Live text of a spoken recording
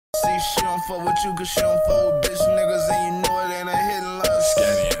see she don't fuck with you cause she don't fuck with bitch niggas, and you know it ain't a hidden love.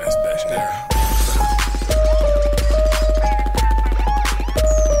 Scanny ass bitch there.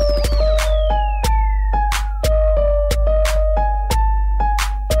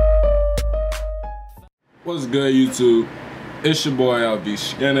 What's good, YouTube? It's your boy LB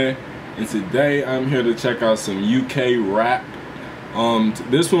Skinner, and today I'm here to check out some UK rap.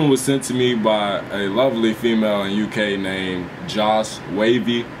 This one was sent to me by a lovely female in UK named Joss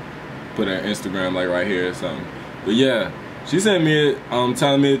Wavy. Put her Instagram like right here or something. But yeah, she sent me it,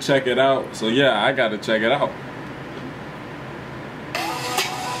 telling me to check it out. So yeah, I gotta check it out.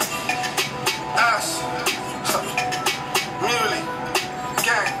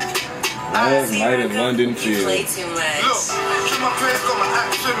 Last night in London Field. Look, through my prayers got my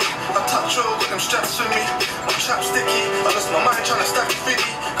axe with me. I touch her with them straps with me. I'm chapsticky, I lost my mind trying to stack a 50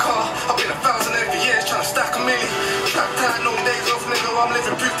 car. I've been 1,000 every year trying to stack a milli. Trapped out, no days off, nigga. I'm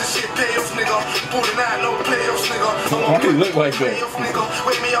living proof this shit pay off, nigga. Balling out, no playoffs, nigga. Why do you look like that? Nigga.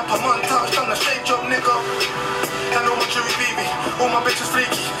 Wake me up, I'm untouched, I'm a straight job, nigga. I know my jury baby, all my bitches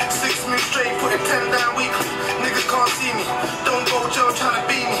freaky. 6 moves straight, putting 10 down weekly. Niggas can't see me, don't go jail trying to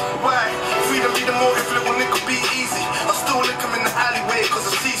beat me. Why? Freedom be the motive, little nigga be easy. I still lick him in the alleyway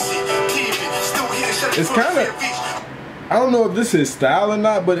cause of CCTV. Still hitting shit. It's kind of, I don't know if this is style or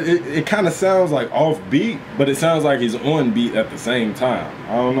not, but it kind of sounds like off beat, but it sounds like he's on beat at the same time.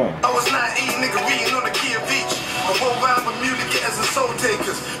 I don't know. I was 19, nigga, reading on the key of each. I roll around with muley getters and soul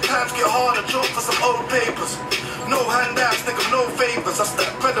takers. Times get harder, drop for some old papers. No handouts, nigga, no favors. I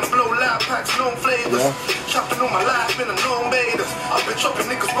stack bread and blow loud packs, no flavors. Chopping all my life, been a no invaders. I've been chopping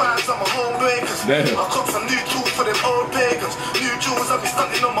niggas' rhymes, I'm a home breakers. I cop some new tools for them old pagans. New jewels, I be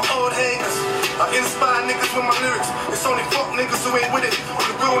stunting on my old haters. I inspire niggas with my lyrics. It's only fuck niggas who ain't with it. All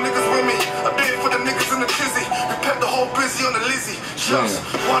the real niggas with me. I do it for the niggas in the trizzy. We pep the whole brizzy on the Lizzie. Just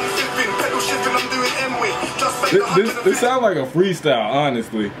one flipping, pedal shifting, I'm doing M-way. Just this sounds like a freestyle,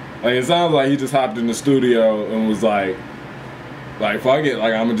 honestly. Like, it sounds like he just hopped in the studio and was like fuck it,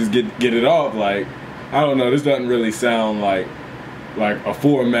 like I'm gonna just get it off. Like, I don't know, this doesn't really sound like a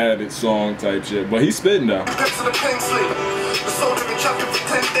formatted song type shit, but he's spitting though. To the pen slip. The soldier been chopping for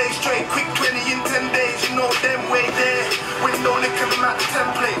 10 days straight. Quick 20 in 10 days, you know them way there. Window licking them out the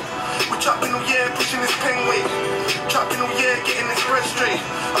template. We chopping all year, pushing this pen weight. Chopping all year, getting this bread straight.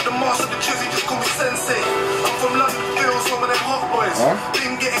 I'm the master of the chizzy, just call me sensei. I'm from London Fields, home of them hot boys.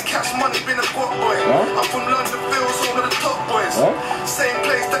 Been getting cash money, been a squat boy. I'm from London Fields, home of the top boys. Same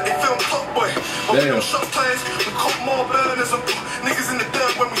place that they film Top Boy. But we don't shop tires, we cop more burners and niggas in the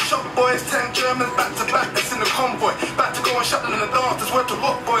dirt when we shop boys. 10 Germans back to back, that's in the convoy. Back to go and shut them in the dark, that's where to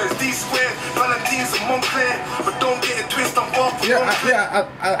rock boys. D-Squared, Valentines and Montclair. But don't get it twisted, I'm far from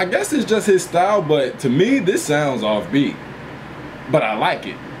I guess it's just his style, but to me this sounds offbeat. But I like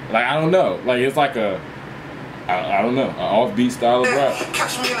it. Like, I don't know. Like, it's like I don't know, an offbeat style of rap.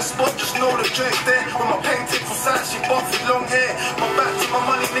 Catch me in the spot, just know the joint's there. With my painting from side, she buff with long hair. My back to my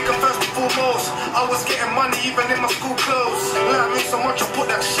money, nigga, first and foremost. I was getting money even in my school clothes. Like me so much, I put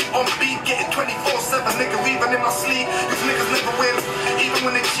that shit on beat. Getting 24/7, nigga, even in my sleep. These niggas never win, even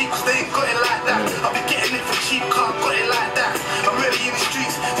when they cheap, cause they ain't got it like that. I be getting it for cheap, cause I got it like that. I'm really in the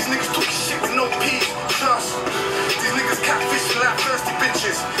streets, these niggas talking shit with no peace. Trust, these niggas catfishing like thirsty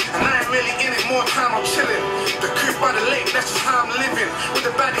bitches. And I ain't really in it, more time I'm chilling. The crib by the lake, that's just how I'm living. With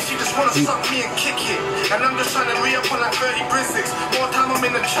the baddie, she just wanna suck me and kick it. And I'm just trying to re-up on like 30 Brissicks. More time I'm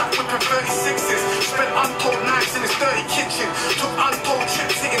in the trap whipping 36s. Spent untold nights in his dirty kitchen. Took untold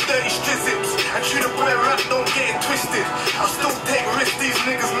trips hitting dirty strizips. And true the boy rap, don't get it twisted. I still take risks, these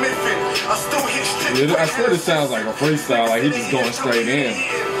niggas miffing. I still hit strips. I swear this sounds like a freestyle, like he's just going straight in.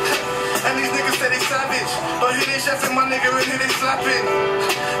 And these niggas say they savage, but who they chefing, my nigga, and who they slapping?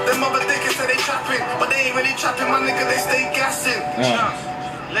 Them other niggas say they trapping, but they ain't really trapping, my nigga, they stay gassing.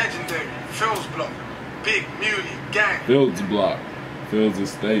 Legendary, Fields Block, Big Muley, gang. Fields Block, Fields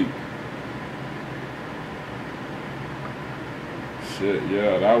Estate. Shit,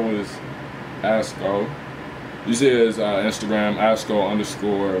 yeah, that was Asco. You see his Instagram,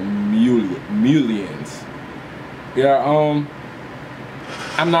 Asco_millions. Yeah,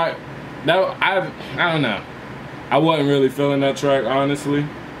 I'm not. No, I don't know. I wasn't really feeling that track, honestly.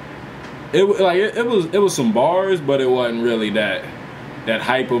 It was some bars, but it wasn't really that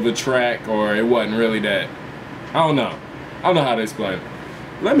hype of a track, or it wasn't really that. I don't know how to explain it.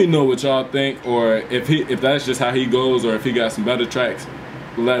 Let me know what y'all think, or if that's just how he goes, or if he got some better tracks.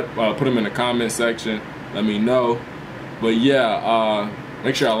 Put them in the comment section. Let me know. But yeah,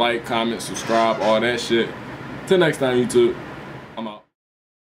 make sure I like, comment, subscribe, all that shit. Till next time, YouTube. I'm out.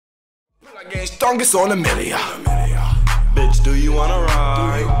 Strongest on a million. Bitch, do you wanna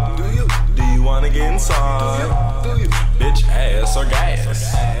ride?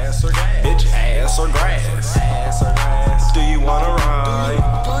 Bitch, ass or grass.